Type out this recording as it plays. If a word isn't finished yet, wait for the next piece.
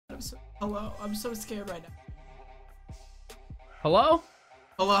Hello? I'm so scared right now. Hello?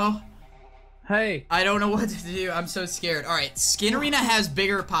 Hello? Hey. I don't know what to do. I'm so scared. All right, Skin Arena has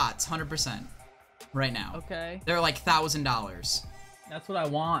bigger pots, 100%, right now. Okay. They're like $1,000. That's what I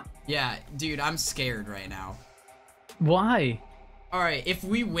want. Yeah, dude, I'm scared right now. Why? All right, if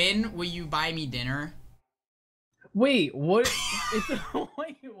we win, will you buy me dinner? Wait, what?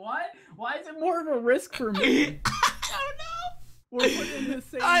 Wait, what? Why is it more of a risk for me? I don't know. We're putting the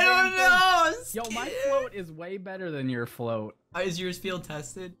same. I don't know. Yo, my float is way better than your float. Is yours field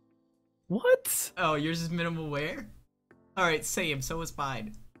tested? What? Oh, yours is minimal wear? All right, same. So is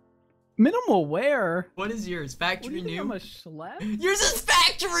mine. Minimal wear? What is yours? Factory what do you new? think, I'm a schlep? Yours is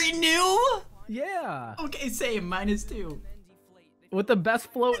factory new? Yeah. Okay, same. Mine is too. With the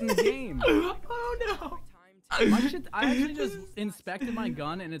best float in the game. Oh no. My shit, I actually just inspected my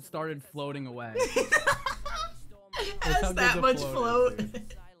gun and it started floating away. Has that much float?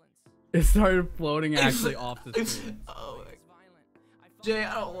 It started floating actually off the screen. Oh my God. Jay,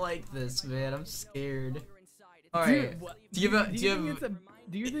 I don't like this, man. I'm scared. All right. Do you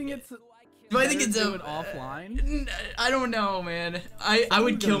think it's do I think it's do it offline? I don't know, man. I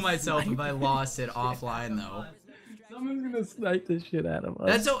would kill myself if I lost it offline though. Someone's gonna snipe the shit out of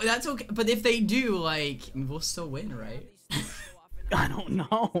us. That's okay. But if they do, like, we'll still win, right? I don't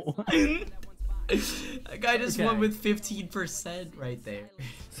know. That guy just won with 15% right there.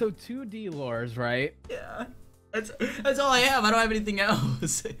 So 2D lures, right? Yeah. That's all I have. I don't have anything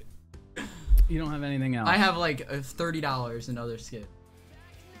else. You don't have anything else? I have like $30 in other skins.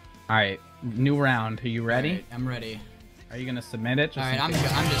 Alright, new round. Are you ready? Right, I'm ready. Are you gonna submit it? Alright, I'm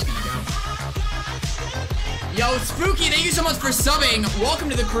just gonna go. Yo, Spooky, thank you so much for subbing. Welcome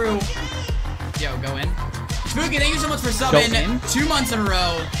to the crew. Yo, go in. Spooky, thank you so much for subbing 2 months in a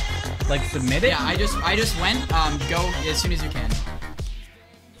row. Like submit it? Yeah, I just went. Go as soon as you can.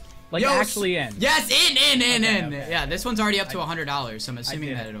 Like actually in. Yes, in. Okay. Yeah, this one's already up to $100, so I'm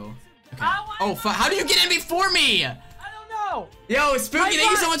assuming that it'll. Okay. Oh, how do you get in before me? I don't know. Yo, Spooky,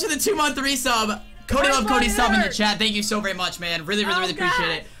 thank you so much for the 2-month resub. Cody Love Cody sub in the chat. Thank you so very much, man. Really appreciate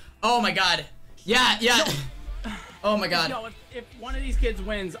it. Oh my God. Yeah. Oh my God. Yo, if one of these kids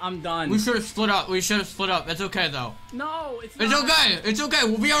wins, I'm done. We should have split up. It's okay though. No, it's okay. It's okay.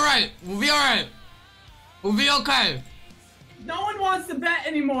 We'll be alright. We'll be okay. No one wants to bet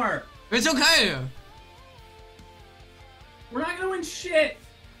anymore. It's okay. We're not gonna win shit.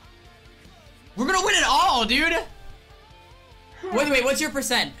 We're gonna win it all, dude. Wait, what's your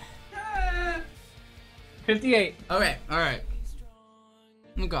percent? 58. Okay, alright.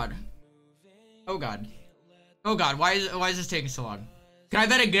 Oh God. Oh God. Oh God, why is this taking so long? Can I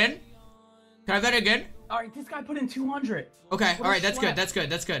bet again? Alright, this guy put in 200. Okay, alright, that's good. That's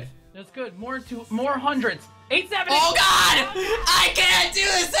good. More hundreds. 870. Oh God! I can't do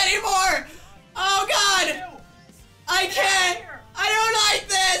this anymore! Oh God! I can't! I don't like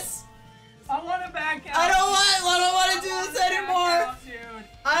this! I want to back out. I don't want to do this anymore!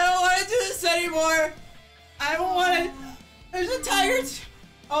 I don't want to do this anymore! I don't want to. There's a tiger.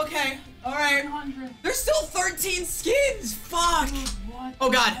 Okay, alright. There's still 13 skins! Fuck! What Oh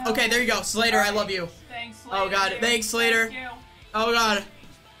God, okay, there you go. Slater, I love you. Thanks, Slater. Oh God, thanks, Slater. Thank you. Oh God,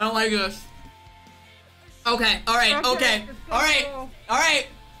 I don't like this. Okay, alright, okay. Alright.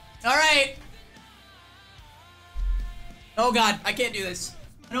 Oh God, I can't do this.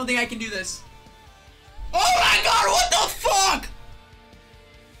 I don't think I can do this. Oh my God, what the fuck?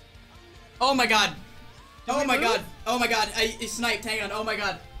 Oh my God. Oh my God. Oh my God. I sniped. Hang on. Oh my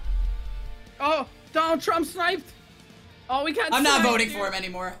God. Oh, Donald Trump sniped. Oh, we got. I'm not voting for him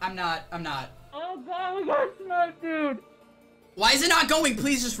anymore. I'm not. Oh God, we got sniped, dude. Why is it not going?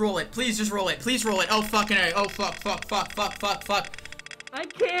 Please just roll it. Please roll it. Oh fucking A. Oh fuck. I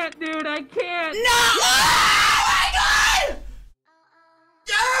can't, dude. I can't. No! Oh my God!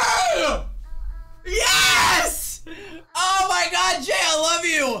 Yeah! Yes! Oh my God, Jay, I love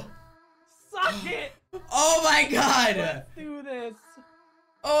you. Suck it. Oh my God. Let's do this.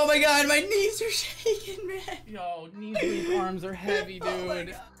 Oh my God, my knees are shaking, man. Yo, knees weak, arms are heavy, dude. Oh my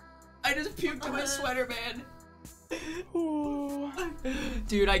God. I just puked in my sweater, man. Ooh.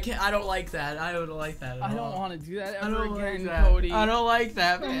 Dude, I don't like that. I don't like that at all. I don't want to do that ever again, like Cody. I don't like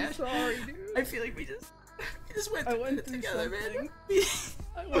that, man. I'm sorry, dude. I feel like we just went through it together, man.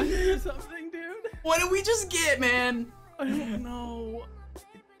 I went through something, dude. What did we just get, man? I don't know.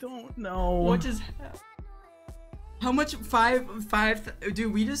 What just happened? How much? Five?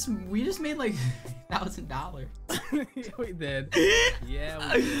 Dude, we just made like $1,000. Yeah, we did.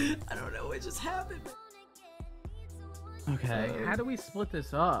 Yeah, we did. I don't know what just happened. Okay, how do we split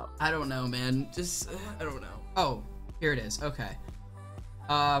this up? I don't know, man. I don't know. Oh, here it is. Okay.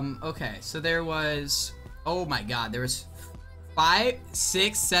 Okay, so there was, oh my god, there was 5,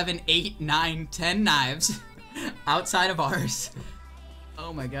 6, 7, 8, 9, 10 knives outside of ours.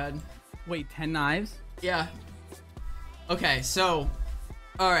 Oh my god. Wait, 10 knives? Yeah. Okay, so,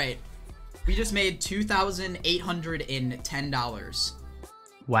 alright. We just made $2,810.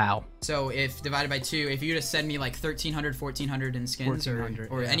 Wow. So if divided by 2, if you just send me like 1,300, 1,400 in skins, or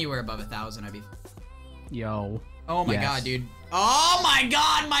yeah. anywhere above 1,000, I'd be... Yo. Oh my god, dude. Oh my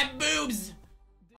god, my boobs!